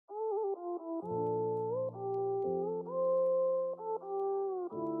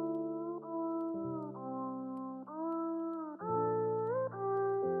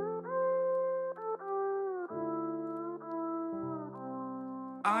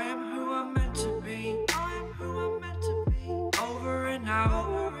I am who I'm meant to be. I am who I'm meant to be. Over and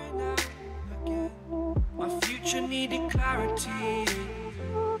out again. My future needed clarity,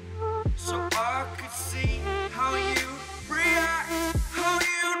 so I could see how you react, how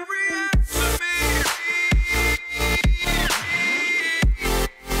you'd react to me.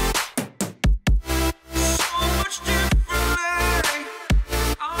 So much differently,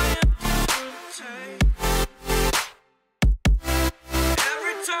 I am different.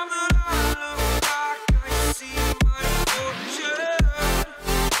 Every time that I look back, I see my fortune.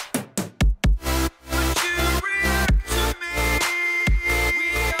 But you react to me. We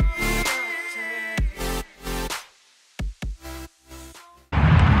are guilty.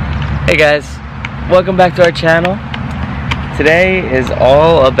 Hey guys, welcome back to our channel. Today is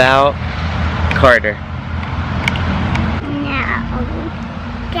all about Carter. No,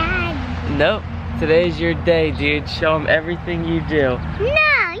 Dad. Nope, today's your day, dude. Show him everything you do.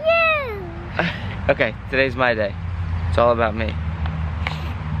 No, you. Okay, today's my day. It's all about me.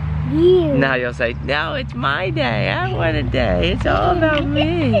 You. Now you'll say, no, it's my day. I want a day. It's all about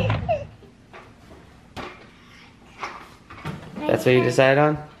me. That's what you decide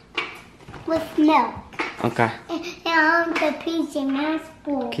on? With milk. Okay. And the PJ Masks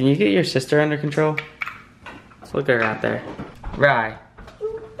bowl. Can you get your sister under control? Let's look at her out there. Rye,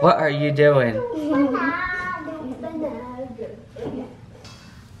 what are you doing?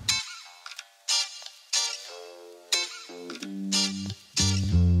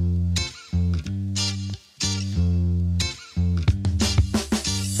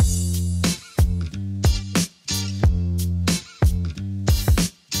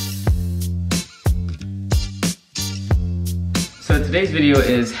 So today's video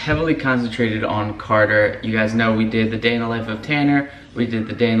is heavily concentrated on Carter. You guys know we did the day in the life of Tanner, we did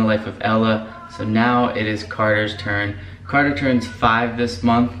the day in the life of Ella, so now it is Carter's turn. Carter turns 5 this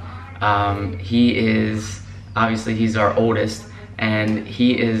month. Obviously he's our oldest, and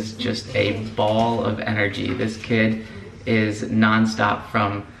he is just a ball of energy. This kid is non-stop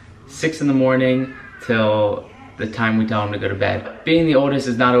from 6 in the morning till the time we tell him to go to bed. Being the oldest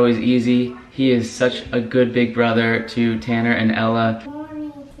is not always easy. He is such a good big brother to Tanner and Ella. Good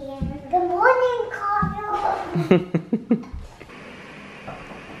morning, Tanner. Good morning, Carter.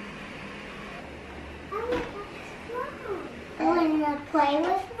 You want to play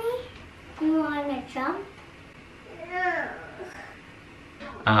with me? You want to jump?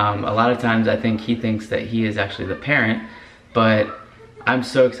 A lot of times I think he thinks that he is actually the parent, but I'm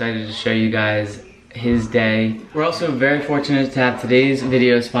so excited to show you guys his day. We're also very fortunate to have today's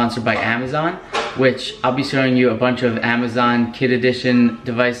video sponsored by Amazon, which I'll be showing you a bunch of Amazon Kid Edition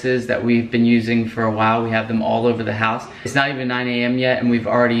devices that we've been using for a while. We have them all over the house. It's not even 9 a.m. yet and we've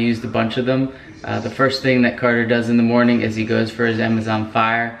already used a bunch of them. The first thing that Carter does in the morning is he goes for his Amazon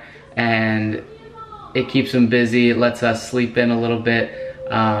Fire, and it keeps him busy. It lets us sleep in a little bit.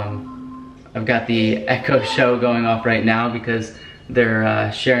 I've got the Echo Show going off right now because they're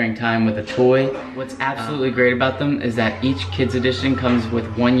sharing time with a toy. What's absolutely great about them is that each Kids Edition comes with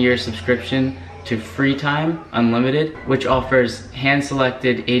 1 year subscription to Free Time Unlimited, which offers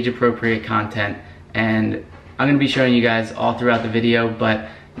hand-selected, age-appropriate content. And I'm gonna be showing you guys all throughout the video, but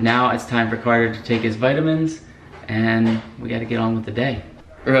now it's time for Carter to take his vitamins, and we gotta get on with the day.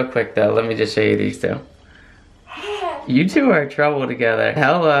 Real quick though, let me just show you these two. You two are trouble together.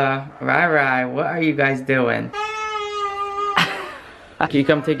 Ella, Rai, what are you guys doing? Can you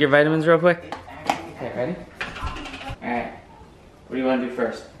come take your vitamins real quick? Okay, ready? Alright. What do you want to do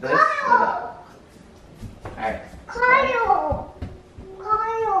first? This or that? Alright. Kyle!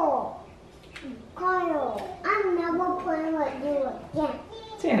 I'm never playing with you again.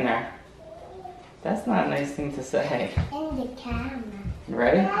 Tanner, that's not a nice thing to say. In the camera. You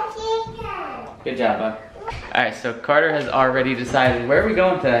ready? Good job, bud. Alright, so Carter has already decided. Where are we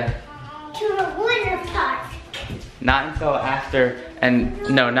going today? To the water park. Not until after, and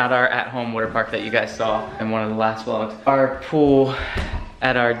no, not our at-home water park that you guys saw in one of the last vlogs. Our pool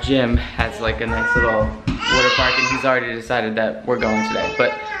at our gym has like a nice little water park, and he's already decided that we're going today.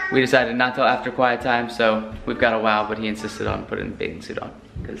 But we decided not till after quiet time, so we've got a while, but he insisted on putting the bathing suit on,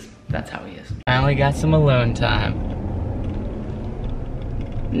 because that's how he is. Finally got some alone time.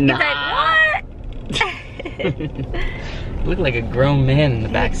 Nah. Like, what? Look like a grown man in the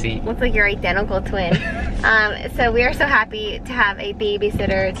back seat. Looks like your identical twin. So we are so happy to have a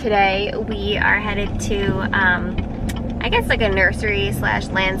babysitter today. We are headed to, I guess like a nursery slash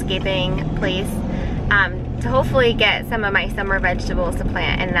landscaping place to hopefully get some of my summer vegetables to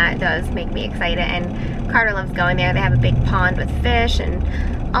plant, and that does make me excited. And Carter loves going there. They have a big pond with fish and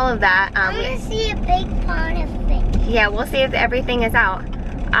all of that. I want to see a big pond of fish. Yeah, we'll see if everything is out.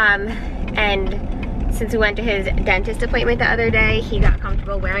 And since we went to his dentist appointment the other day, he got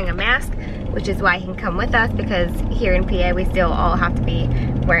comfortable wearing a mask, which is why he can come with us, because here in PA we still all have to be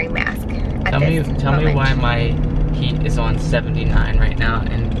wearing masks. Tell me why my heat is on 79 right now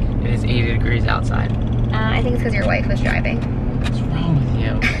and it is 80 degrees outside. I think it's because your wife was driving. What's wrong with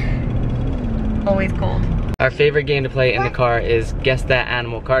you? Always cold. Our favorite game to play in the car is Guess That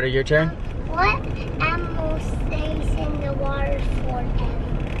Animal. Carter, your turn. What animal stays in the water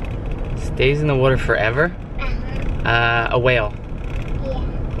forever? Stays in the water forever? A whale.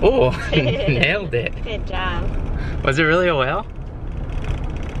 Yeah. Oh, nailed it. Good job. Was it really a whale?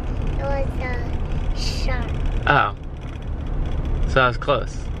 It was a shark. Oh. So I was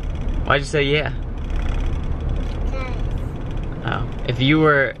close. Why'd you say yeah? Because Oh. If you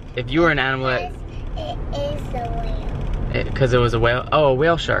were an animal that... it is a whale. Because it was a whale? Oh, a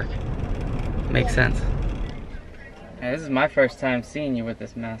whale shark. Makes sense. Hey, this is my first time seeing you with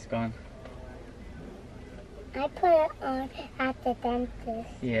this mask on. I put it on at the dentist.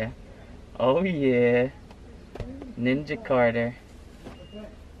 Yeah. Oh yeah. Ninja Carter.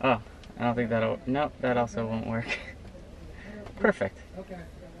 Oh, I don't think that'll... Nope, that also won't work. Perfect.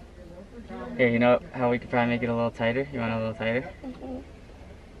 Here, you know how we could probably make it a little tighter? You want it a little tighter?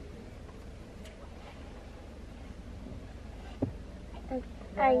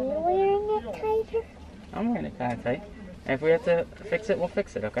 Are you wearing it tighter? I'm wearing it kind of tight. And if we have to fix it, we'll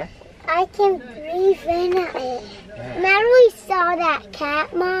fix it, okay? I can breathe in it. Remember we saw that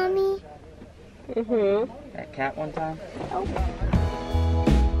cat, Mommy? That cat one time?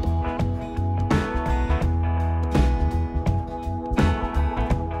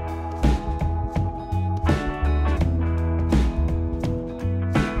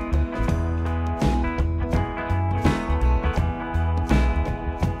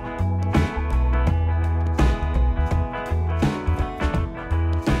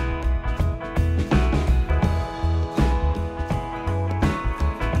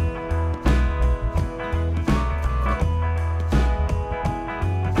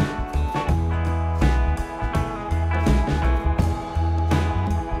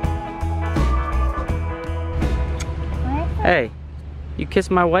 Hey, you kissed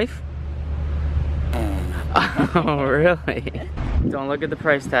my wife? Oh, really? Don't look at the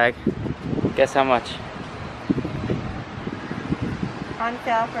price tag. Guess how much? On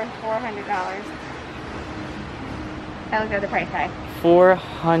sale for $400. I looked at the price tag.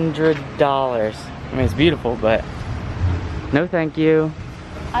 $400. I mean, it's beautiful, but no thank you.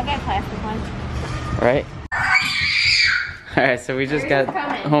 I'll get plastic ones. Right? Alright, so we just got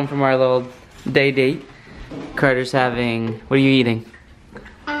home from our little day date. Carter's having, what are you eating?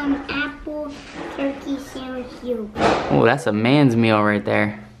 Apple turkey sandwich yogurt. Oh, that's a man's meal right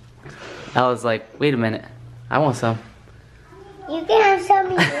there. Ella's like, wait a minute, I want some. You can have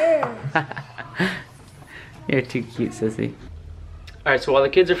some of yours. You're too cute, sissy. Alright, so while the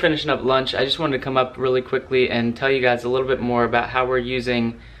kids are finishing up lunch, I just wanted to come up really quickly and tell you guys a little bit more about how we're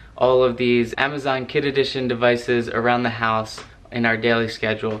using all of these Amazon Kid Edition devices around the house in our daily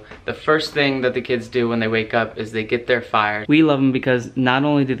schedule. The first thing that the kids do when they wake up is they get their Fire. We love them because not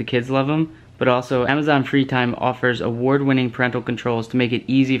only do the kids love them, but also Amazon Free Time offers award-winning parental controls to make it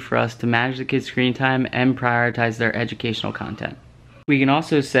easy for us to manage the kids' screen time and prioritize their educational content. We can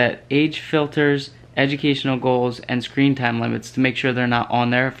also set age filters, educational goals, and screen time limits to make sure they're not on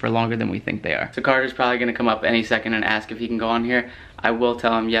there for longer than we think they are. So Carter's probably gonna come up any second and ask if he can go on here. I will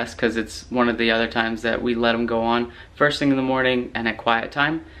tell him yes, because it's one of the other times that we let him go on first thing in the morning and at quiet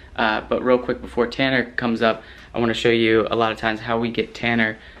time. But real quick before Tanner comes up, I want to show you a lot of times how we get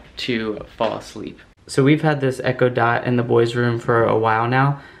Tanner to fall asleep. So we've had this Echo Dot in the boys' room for a while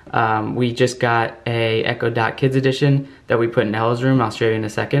now. We just got a Echo Dot Kids Edition that we put in Ella's room. I'll show you in a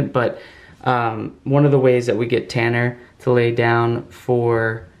second. But one of the ways that we get Tanner to lay down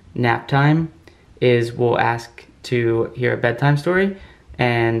for nap time is we'll ask to hear a bedtime story,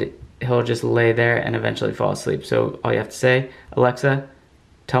 and he'll just lay there and eventually fall asleep. So all you have to say, Alexa,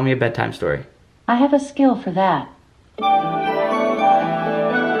 tell me a bedtime story. I have a skill for that.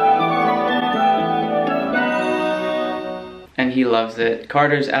 And he loves it.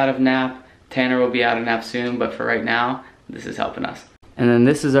 Carter's out of nap. Tanner will be out of nap soon, but for right now, this is helping us. And then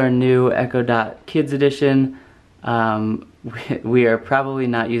this is our new Echo Dot Kids Edition. We are probably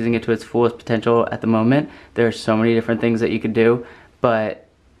not using it to its fullest potential at the moment. There are so many different things that you could do, but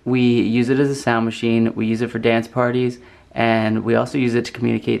we use it as a sound machine. We use it for dance parties, and we also use it to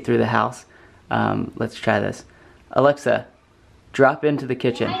communicate through the house. Let's try this. Alexa, drop into the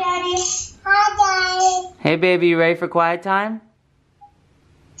kitchen. Hi, Daddy. Hi, Daddy. Hey, baby, you ready for quiet time?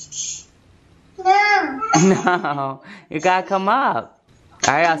 No. No, you gotta come up.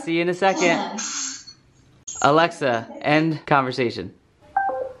 Alright, I'll see you in a second. Alexa, end conversation.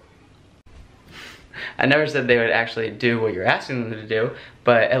 I never said they would actually do what you're asking them to do,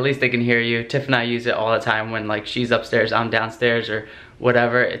 but at least they can hear you. Tiff and I use it all the time when like she's upstairs, I'm downstairs, or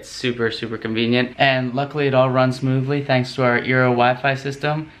whatever. It's super, super convenient. And luckily it all runs smoothly thanks to our Eero Wi-Fi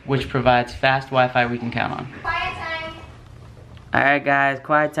system, which provides fast Wi-Fi we can count on. Quiet time. Alright guys,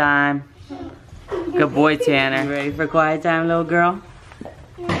 quiet time. Good boy, Tanner. You ready for quiet time, little girl?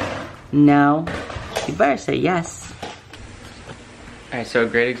 No? You better say yes. Alright, so a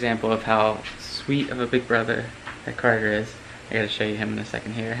great example of how sweet of a big brother that Carter is. I gotta show you him in a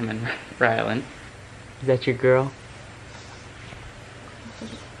second here, him and Rylan. Is that your girl?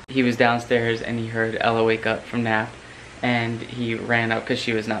 He was downstairs and he heard Ella wake up from nap, and he ran up because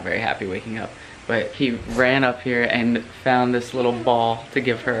she was not very happy waking up. But he ran up here and found this little ball to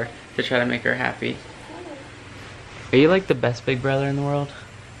give her to try to make her happy. Are you like the best big brother in the world?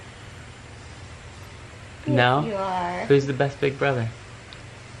 No? You are. Who's the best big brother?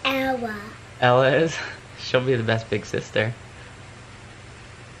 Ella. Ella is? She'll be the best big sister.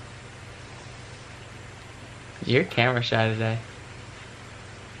 You're camera shy today.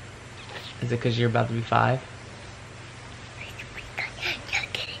 Is it because you're about to be 5?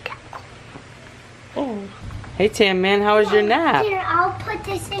 Oh. Hey Tam, man, how was your nap? Here, I'll put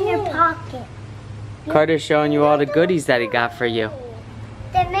this in your pocket. Carter's showing you all the goodies that he got for you.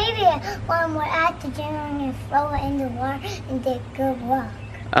 Then maybe when we're at the gym, I'm going to throw it in the water and take good luck.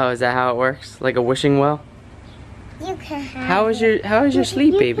 Oh, is that how it works? Like a wishing well? You can have How was your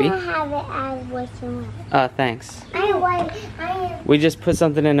sleep, baby? You can have it as wishing well. Oh, thanks. I We just put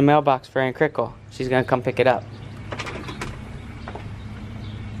something in the mailbox for Aunt Crickle. She's gonna come pick it up.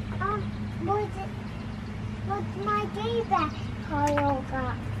 what's my day that Carl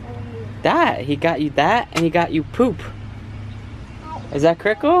got for me? That, he got you that, and he got you poop. Is that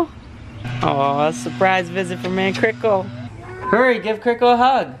Crickle? Oh, surprise visit from Aunt Crickle. Hurry, give Crickle a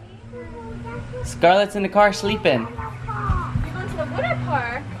hug. Scarlett's in the car sleeping. You're going to the water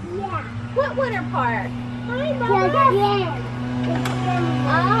park? Yeah. What water park? Hi, Mama.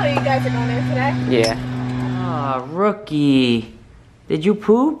 Oh, you guys are going there today? Yeah. Oh, rookie. Did you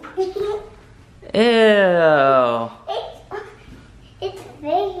poop? Ew. It's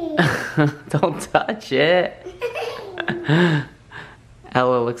big. Don't touch it.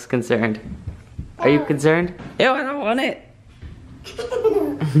 Ella looks concerned. Are you concerned? Ew, I don't want it.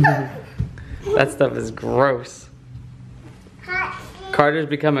 That stuff is gross. Carter's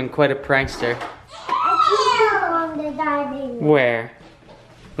becoming quite a prankster. On the diving. Where?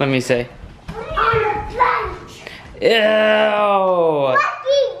 Let me see. On the bench. Ew!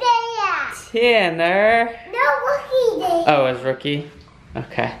 Rookie day. Tanner! No rookie day. Oh, it's Rookie?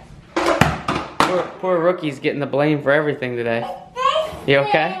 Okay. Poor Rookie's getting the blame for everything today. You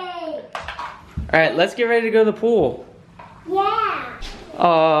okay? Alright, let's get ready to go to the pool. Yeah.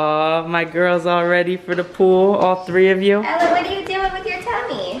 Aw, my girl's all ready for the pool, all 3 of you. Ella, what are you doing with your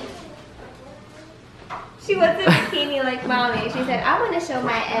tummy? She wants a bikini like mommy. She said, I want to show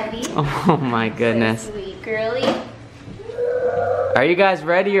my Evie. Oh my goodness. So sweet girly. Are you guys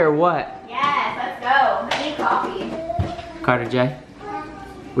ready or what? Yes, let's go. I need coffee. Carter J,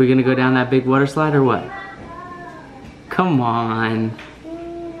 we gonna go down that big water slide or what? Come on.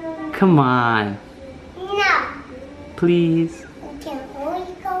 Come on. No. Please. You can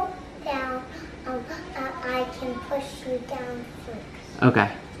only go down. I can push you down first.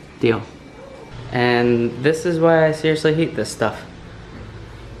 Okay, deal. And this is why I seriously hate this stuff.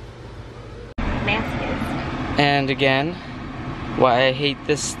 Nasty. And again, why I hate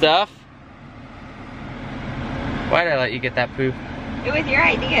this stuff. Why did I let you get that poop? It was your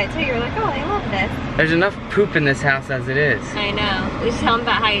idea too. You were like, oh, I love this. There's enough poop in this house as it is. I know. We should tell them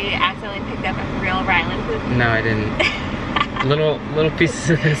about how you accidentally picked up a real Rylan poop. No, I didn't. little pieces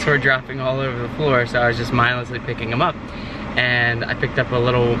of this were dropping all over the floor, so I was just mindlessly picking them up. And I picked up a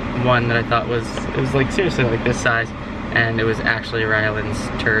little one that I thought was like seriously like this size, and it was actually Rylan's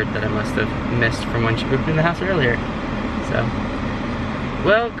turd that I must have missed from when she pooped in the house earlier. So,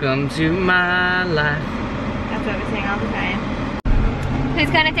 welcome to my life. That's what we're saying all the time. Who's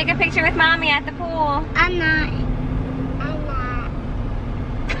gonna take a picture with mommy at the pool? I'm not.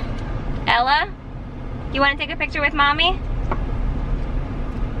 Ella? You wanna take a picture with mommy?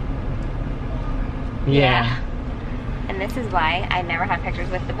 Yeah. And this is why I never have pictures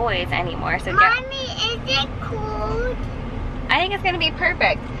with the boys anymore. So Mommy, is it cold? I think it's gonna be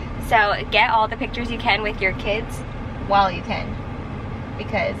perfect. So get all the pictures you can with your kids while you can.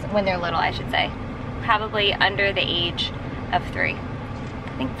 Because when they're little, I should say. Probably under the age of 3. I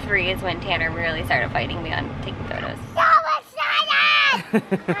think 3 is when Tanner really started fighting me on taking photos. So excited! I'm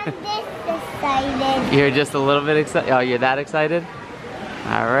this excited. You're just a little bit excited. Oh, you're that excited?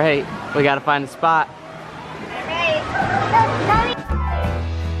 All right, we gotta find a spot.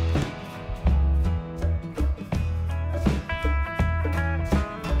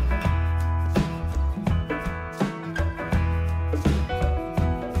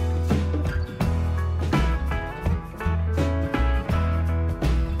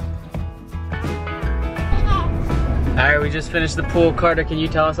 All right, we just finished the pool. Carter, can you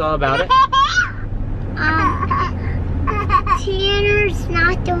tell us all about it? Tanner's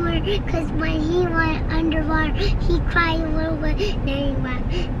not the one, because when he went underwater, he cried a little bit, then he went.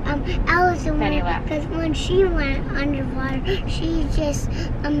 Ella's the one, because when she went underwater, she just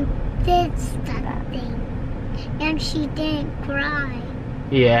did something, and she didn't cry.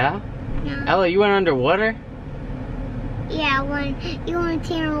 Yeah? No. Ella, you went underwater? Yeah, when you and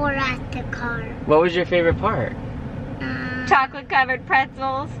Tanner were at the car. What was your favorite part? Chocolate covered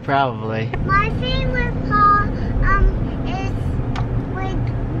pretzels. Probably. My favorite part is when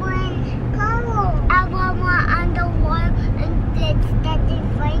Ella went underwater and did that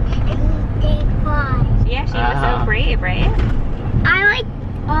fight and he did cry. Yeah, she was so brave, right? I like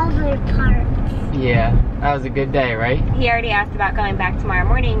all the parts. Yeah, that was a good day, right? He already asked about going back tomorrow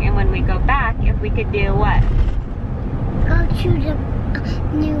morning, and when we go back, if we could do what? Go to the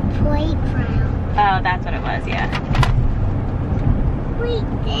new playground. Oh, that's what it was, yeah. We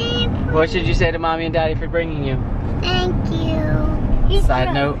did. What should you say to Mommy and Daddy for bringing you? Thank you.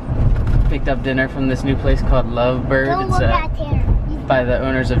 Side note, picked up dinner from this new place called Lovebird. Don't It's look at Tanner. by the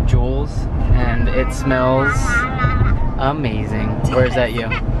owners of Jules, and it smells amazing. Or is that you?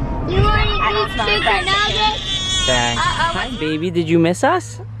 You want to eat chicken nuggets? Dang. Hi, baby. Did you miss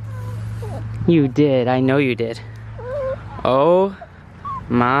us? You did. I know you did. Oh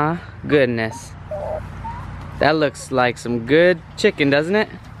my goodness. That looks like some good chicken, doesn't it?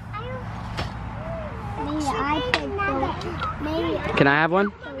 Maybe I could go. Maybe I Can I have one?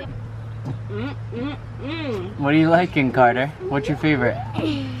 What are you liking, Carter? What's your favorite?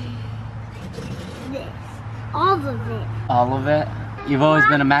 this. All of it. All of it? You've always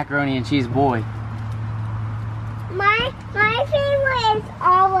been a macaroni and cheese boy. My favorite is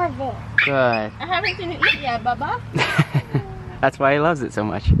all of it. Good. I haven't seen it eat yet, Bubba. That's why he loves it so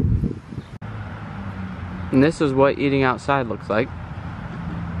much. And this is what eating outside looks like.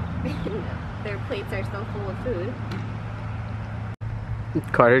 Their plates are still full of food.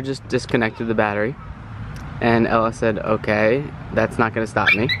 Carter just disconnected the battery. And Ella said, okay, that's not gonna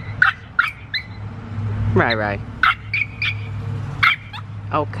stop me. Right.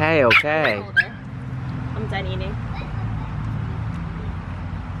 Okay. I'm done eating.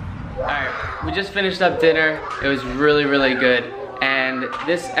 Alright, we just finished up dinner. It was really, really good. And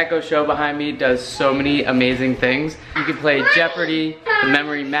this Echo Show behind me does so many amazing things. You can play Jeopardy, the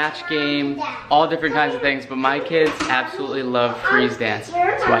memory match game, all different kinds of things, but my kids absolutely love freeze dance.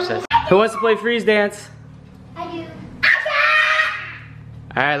 Let's watch this. Who wants to play freeze dance? I do.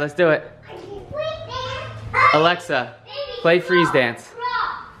 Alright, let's do it. Alexa, play freeze dance.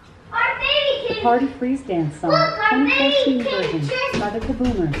 The Party Freeze Dance Song, 2014 version by the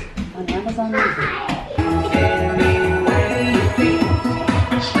Kaboomers on Amazon Music.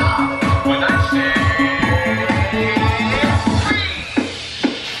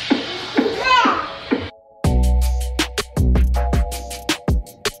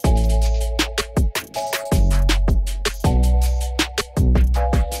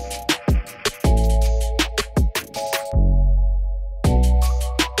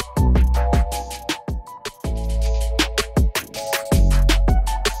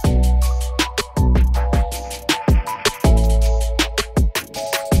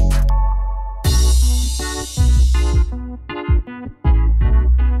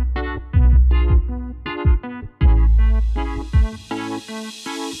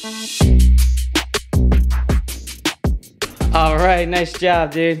 Alright, nice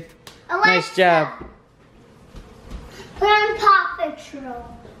job, dude. Nice job. Put on Paw Patrol.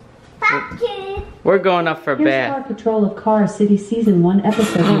 Paw Kid. We're going up for Here's bad. Car Patrol of Car City Season 1,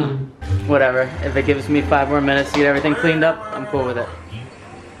 Episode 1. Whatever. If it gives me 5 more minutes to get everything cleaned up, I'm cool with it.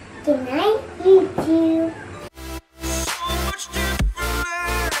 Good night, YouTube.